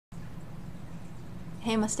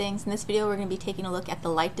Hey Mustangs, in this video we're going to be taking a look at the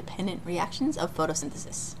light-dependent reactions of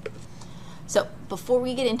photosynthesis. So before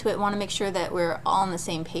we get into it, I want to make sure that we're all on the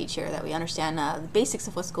same page here, that we understand the basics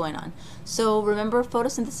of what's going on. So remember,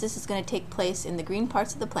 photosynthesis is going to take place in the green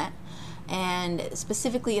parts of the plant, and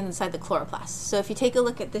specifically inside the chloroplast. So if you take a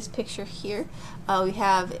look at this picture here, we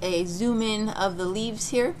have a zoom in of the leaves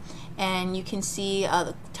here, and you can see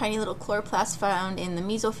the tiny little chloroplasts found in the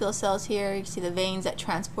mesophyll cells here. You can see the veins that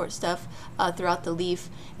transport stuff throughout the leaf,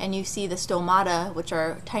 and you see the stomata, which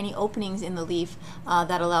are tiny openings in the leaf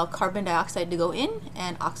that allow carbon dioxide to go in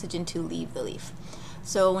and oxygen to leave the leaf.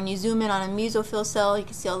 So when you zoom in on a mesophyll cell, you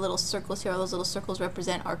can see all the little circles here. All those little circles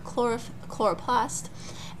represent our chloroplast.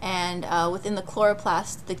 And within the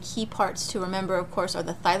chloroplast, the key parts to remember, of course, are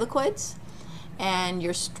the thylakoids and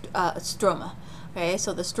your stroma. Okay,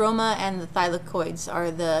 so the stroma and the thylakoids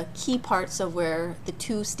are the key parts of where the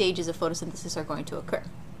two stages of photosynthesis are going to occur.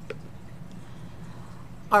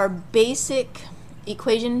 Our basic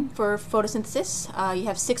equation for photosynthesis, you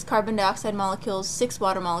have 6 carbon dioxide molecules, 6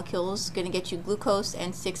 water molecules, going to get you glucose,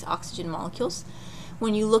 and 6 oxygen molecules.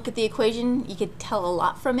 When you look at the equation, you can tell a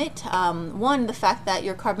lot from it. One, the fact that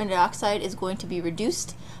your carbon dioxide is going to be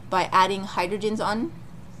reduced by adding hydrogens on.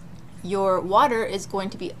 Your water is going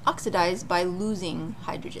to be oxidized by losing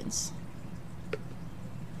hydrogens.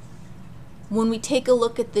 When we take a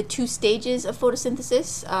look at the two stages of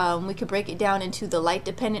photosynthesis, we could break it down into the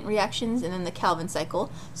light-dependent reactions and then the Calvin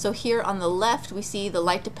cycle. So here on the left, we see the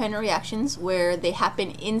light-dependent reactions where they happen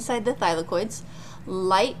inside the thylakoids.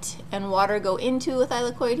 Light and water go into a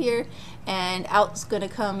thylakoid here, and out's going to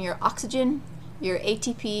come your oxygen, your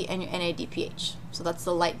ATP, and your NADPH. So that's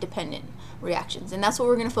the light-dependent reactions, and that's what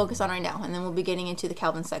we're going to focus on right now, and then we'll be getting into the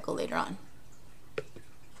Calvin cycle later on.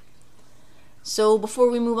 So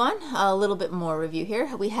before we move on, a little bit more review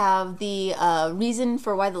here. We have the reason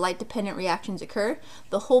for why the light-dependent reactions occur.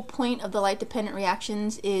 The whole point of the light-dependent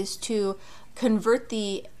reactions is to convert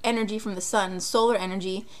the energy from the sun, solar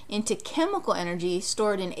energy, into chemical energy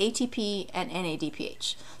stored in ATP and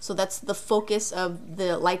NADPH. So that's the focus of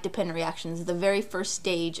the light-dependent reactions, the very first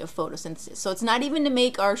stage of photosynthesis. So it's not even to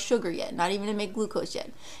make our sugar yet, not even to make glucose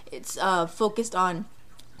yet. It's focused on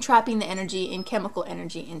trapping the energy in chemical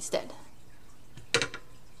energy instead.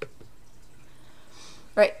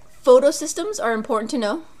 Right. Photosystems are important to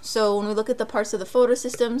know. So when we look at the parts of the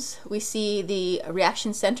photosystems, we see the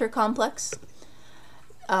reaction center complex.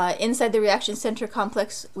 Inside the reaction center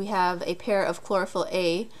complex, we have a pair of chlorophyll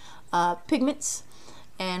A pigments,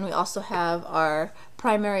 and we also have our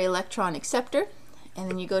primary electron acceptor.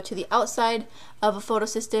 And then you go to the outside of a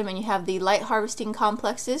photosystem, and you have the light harvesting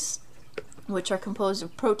complexes, which are composed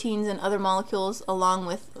of proteins and other molecules, along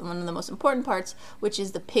with one of the most important parts, which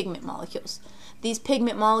is the pigment molecules. These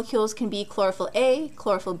pigment molecules can be chlorophyll A,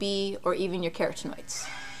 chlorophyll B, or even your carotenoids.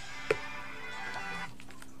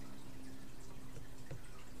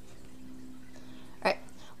 Alright,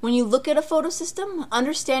 when you look at a photosystem,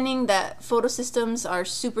 understanding that photosystems are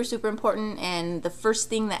super important, and the first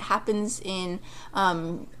thing that happens in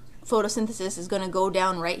photosynthesis is going to go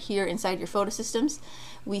down right here inside your photosystems.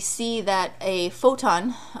 We see that a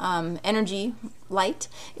photon, energy, light,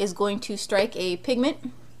 is going to strike a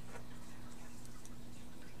pigment.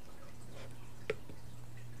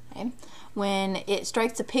 Okay. When it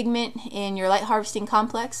strikes a pigment in your light harvesting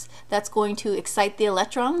complex, that's going to excite the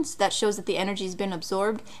electrons. That shows that the energy has been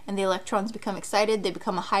absorbed, and the electrons become excited. They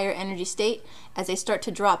become a higher energy state. As they start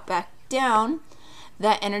to drop back down,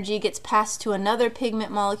 that energy gets passed to another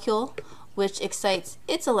pigment molecule, which excites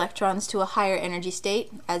its electrons to a higher energy state.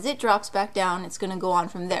 As it drops back down, it's going to go on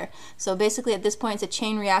from there. So basically at this point, it's a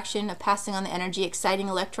chain reaction of passing on the energy, exciting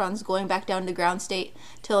electrons, going back down to ground state,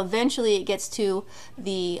 till eventually it gets to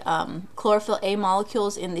the chlorophyll A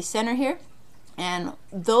molecules in the center here. And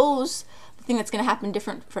those, the thing that's going to happen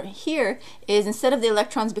different from here is, instead of the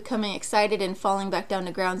electrons becoming excited and falling back down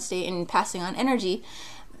to ground state and passing on energy,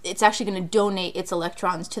 it's actually going to donate its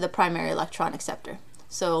electrons to the primary electron acceptor.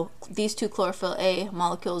 So these two chlorophyll A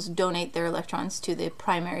molecules donate their electrons to the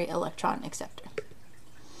primary electron acceptor.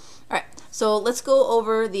 Alright, so let's go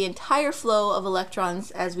over the entire flow of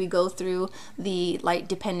electrons as we go through the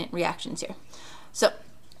light-dependent reactions here. So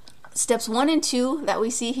steps 1 and 2 that we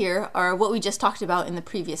see here are what we just talked about in the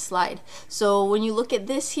previous slide. So when you look at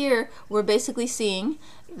this here, we're basically seeing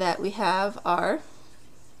that we have our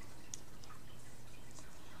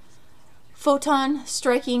photon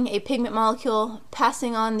striking a pigment molecule,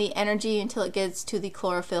 passing on the energy until it gets to the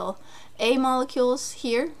chlorophyll A molecules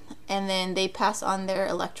here, and then they pass on their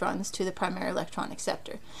electrons to the primary electron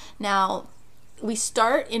acceptor. Now, we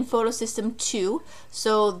start in photosystem 2,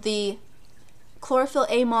 so the chlorophyll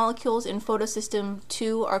A molecules in photosystem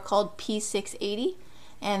 2 are called P680,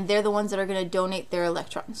 and they're the ones that are going to donate their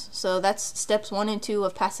electrons. So that's steps 1 and 2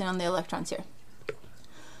 of passing on the electrons here.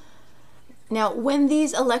 Now, when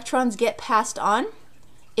these electrons get passed on,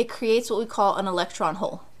 it creates what we call an electron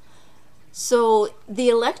hole. So the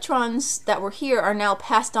electrons that were here are now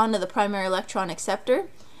passed on to the primary electron acceptor.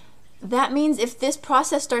 That means if this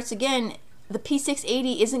process starts again, the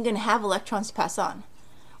P680 isn't going to have electrons to pass on.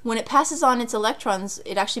 When it passes on its electrons,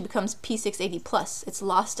 it actually becomes P680 plus. It's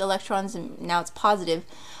lost electrons and now it's positive,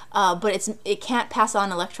 but it can't pass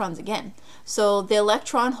on electrons again. So the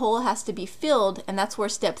electron hole has to be filled, and that's where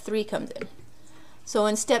step 3 comes in. So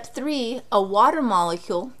in step 3, a water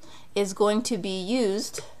molecule is going to be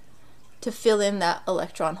used to fill in that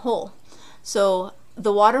electron hole. So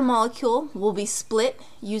the water molecule will be split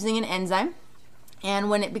using an enzyme, and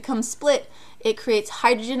when it becomes split, it creates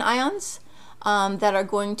hydrogen ions that are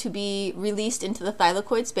going to be released into the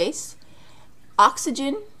thylakoid space.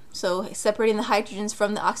 Oxygen, so separating the hydrogens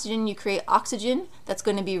from the oxygen, you create oxygen that's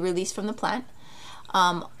going to be released from the plant.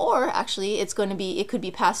 Or actually, it could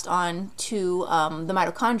be passed on to the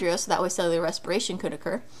mitochondria, so that way cellular respiration could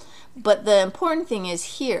occur. But the important thing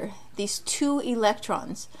is here, these 2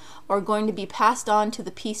 electrons are going to be passed on to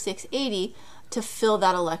the P680 to fill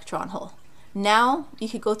that electron hole. Now you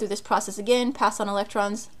could go through this process again, pass on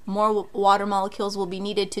electrons, more water molecules will be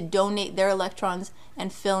needed to donate their electrons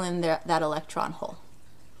and fill in that electron hole.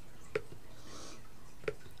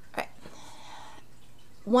 All right.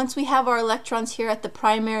 Once we have our electrons here at the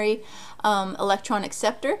primary electron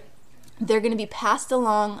acceptor, they're going to be passed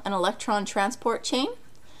along an electron transport chain.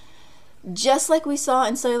 Just like we saw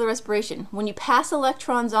in cellular respiration, when you pass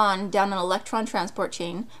electrons on down an electron transport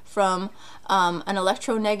chain from an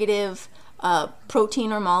electronegative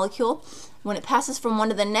protein or molecule, when it passes from one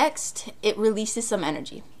to the next, it releases some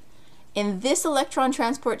energy. In this electron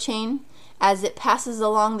transport chain, as it passes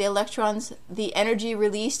along the electrons, the energy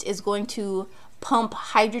released is going to pump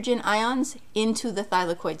hydrogen ions into the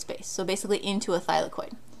thylakoid space, so basically into a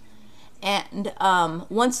thylakoid. And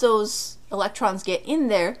once those electrons get in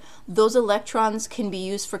there, those electrons can be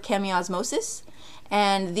used for chemiosmosis,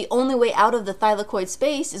 and the only way out of the thylakoid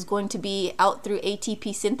space is going to be out through ATP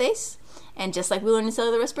synthase. And just like we learned in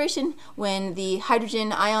cellular respiration, when the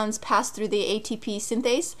hydrogen ions pass through the ATP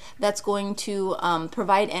synthase, that's going to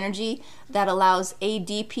provide energy that allows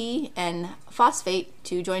ADP and phosphate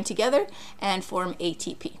to join together and form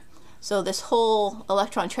ATP. So this whole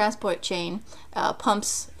electron transport chain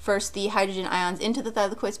pumps first the hydrogen ions into the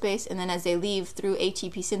thylakoid space, and then as they leave through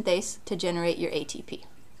ATP synthase to generate your ATP.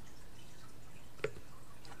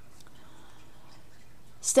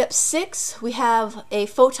 Step 6, we have a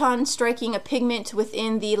photon striking a pigment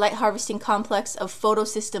within the light harvesting complex of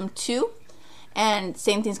photosystem 2. And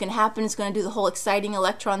same thing's going to happen. It's going to do the whole exciting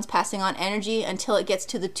electrons passing on energy until it gets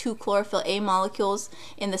to the 2 chlorophyll A molecules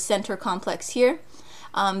in the center complex here.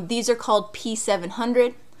 These are called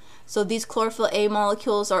P700. So these chlorophyll A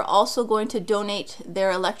molecules are also going to donate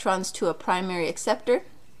their electrons to a primary acceptor.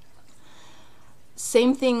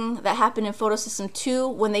 Same thing that happened in photosystem 2.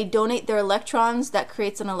 When they donate their electrons, that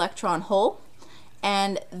creates an electron hole.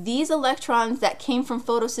 And these electrons that came from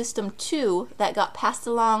photosystem 2 that got passed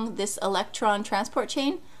along this electron transport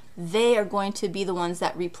chain, they are going to be the ones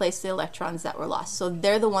that replace the electrons that were lost. So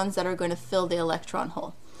they're the ones that are going to fill the electron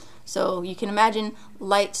hole. So you can imagine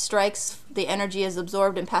light strikes, the energy is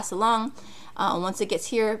absorbed and passed along. Once it gets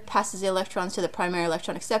here, passes the electrons to the primary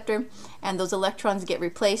electron acceptor, and those electrons get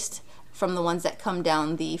replaced from the ones that come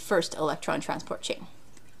down the first electron transport chain.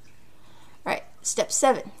 All right, step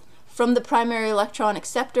 7. From the primary electron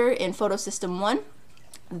acceptor in photosystem 1,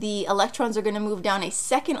 the electrons are going to move down a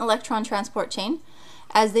second electron transport chain.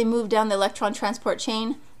 As they move down the electron transport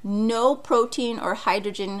chain, no protein or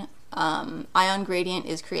hydrogen ion gradient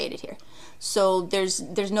is created here. So there's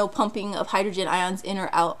no pumping of hydrogen ions in or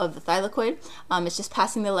out of the thylakoid. It's just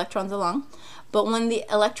passing the electrons along. But when the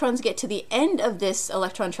electrons get to the end of this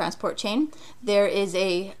electron transport chain, there is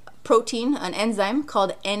a protein, an enzyme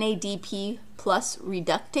called NADP plus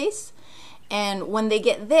reductase. And when they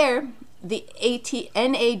get there, the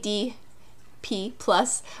NADP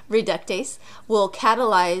plus reductase will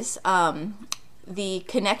catalyze the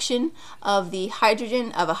connection of a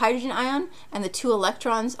hydrogen ion and the 2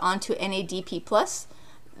 electrons onto NADP plus,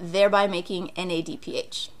 thereby making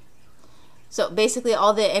NADPH. So basically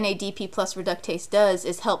all the NADP plus reductase does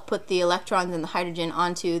is help put the electrons and the hydrogen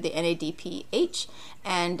onto the NADPH,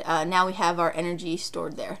 and now we have our energy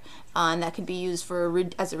stored there. And that could be used for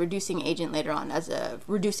as a reducing agent later on, as a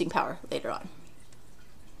reducing power later on.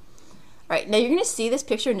 All right, now you're going to see this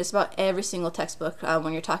picture in just about every single textbook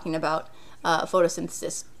when you're talking about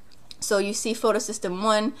photosynthesis. So you see photosystem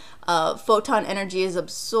 1, photon energy is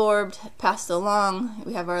absorbed, passed along.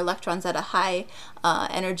 We have our electrons at a high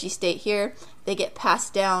energy state here. They get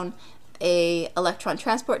passed down a electron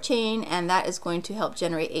transport chain, and that is going to help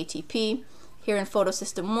generate ATP. Here in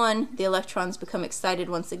photosystem 1, the electrons become excited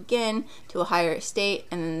once again to a higher state,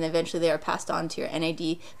 and then eventually they are passed on to your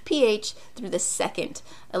NADPH through the second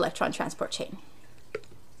electron transport chain.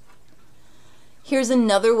 Here's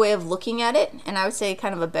another way of looking at it, and I would say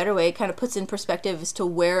kind of a better way. It kind of puts in perspective as to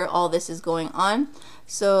where all this is going on.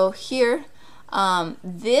 So here,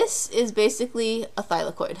 this is basically a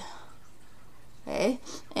thylakoid. Okay,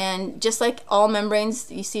 and just like all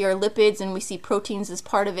membranes, you see our lipids and we see proteins as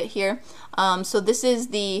part of it here. So this is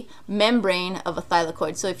the membrane of a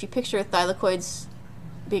thylakoid. So if you picture thylakoids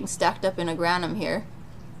being stacked up in a granum here,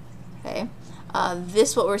 okay,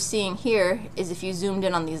 what we're seeing here is if you zoomed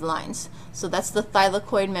in on these lines. So that's the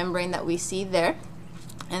thylakoid membrane that we see there.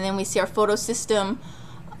 And then we see our photosystem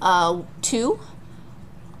 2,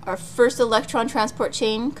 our first electron transport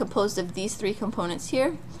chain composed of these three components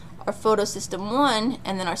here, our photosystem 1,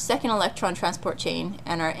 and then our second electron transport chain,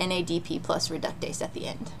 and our NADP plus reductase at the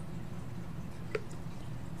end.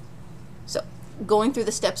 So going through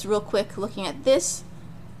the steps real quick, looking at this,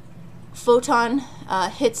 photon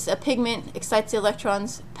hits a pigment, excites the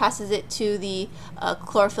electrons, passes it to the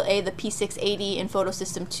chlorophyll A, the P680 in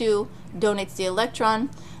photosystem 2, donates the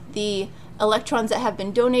electron. The electrons that have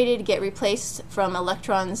been donated get replaced from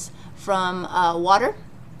electrons from water.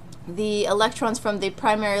 The electrons from the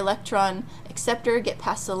primary electron acceptor get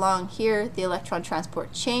passed along here, the electron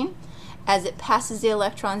transport chain. As it passes the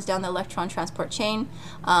electrons down the electron transport chain,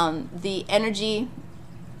 the energy,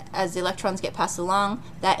 as the electrons get passed along,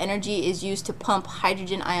 that energy is used to pump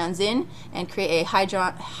hydrogen ions in and create a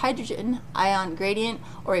hydrogen ion gradient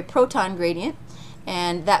or a proton gradient,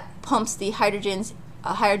 and that pumps the hydrogen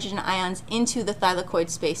ions into the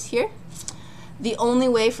thylakoid space here. The only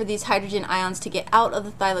way for these hydrogen ions to get out of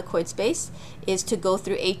the thylakoid space is to go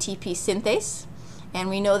through ATP synthase. And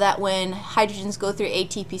we know that when hydrogens go through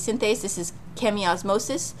ATP synthase, this is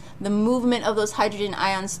chemiosmosis. The movement of those hydrogen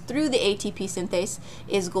ions through the ATP synthase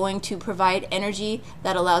is going to provide energy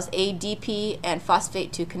that allows ADP and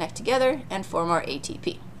phosphate to connect together and form our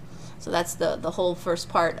ATP. So that's the whole first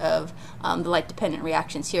part of the light-dependent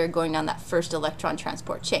reactions here, going down that first electron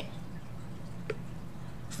transport chain.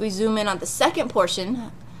 If we zoom in on the second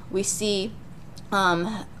portion, we see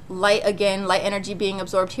light energy being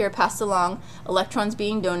absorbed here, passed along, electrons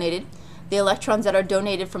being donated. The electrons that are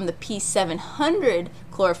donated from the P700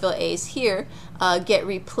 chlorophyll A's here get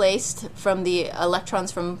replaced from the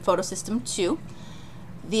electrons from photosystem 2.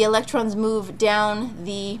 The electrons move down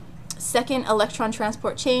the second electron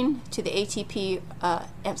transport chain to the NADP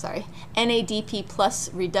plus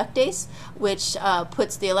reductase, which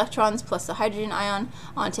puts the electrons plus the hydrogen ion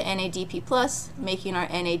onto NADP plus, making our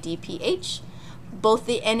NADPH. Both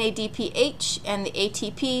the NADPH and the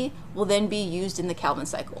ATP will then be used in the Calvin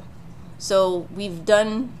cycle. So we've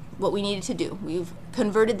done what we needed to do. We've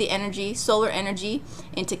converted the energy, solar energy,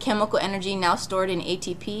 into chemical energy now stored in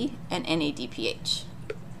ATP and NADPH.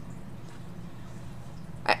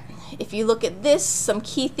 If you look at this, some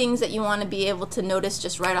key things that you want to be able to notice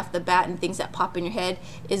just right off the bat and things that pop in your head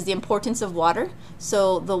is the importance of water.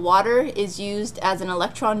 So the water is used as an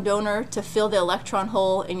electron donor to fill the electron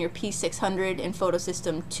hole in your P600 in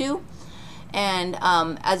photosystem 2. And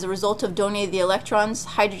as a result of donating the electrons,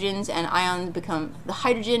 the hydrogen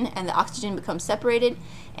and the oxygen become separated,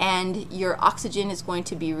 and your oxygen is going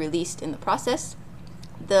to be released in the process.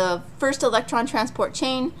 The first electron transport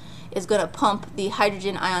chain is going to pump the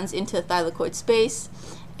hydrogen ions into the thylakoid space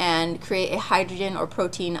and create a hydrogen or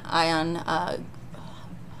protein ion,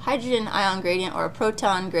 hydrogen ion gradient or a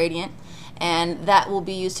proton gradient, and that will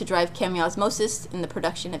be used to drive chemiosmosis in the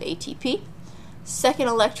production of ATP. Second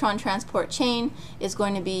electron transport chain is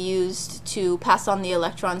going to be used to pass on the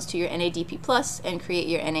electrons to your NADP plus and create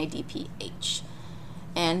your NADPH.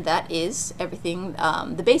 And that is everything,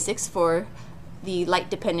 the basics for the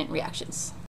light-dependent reactions.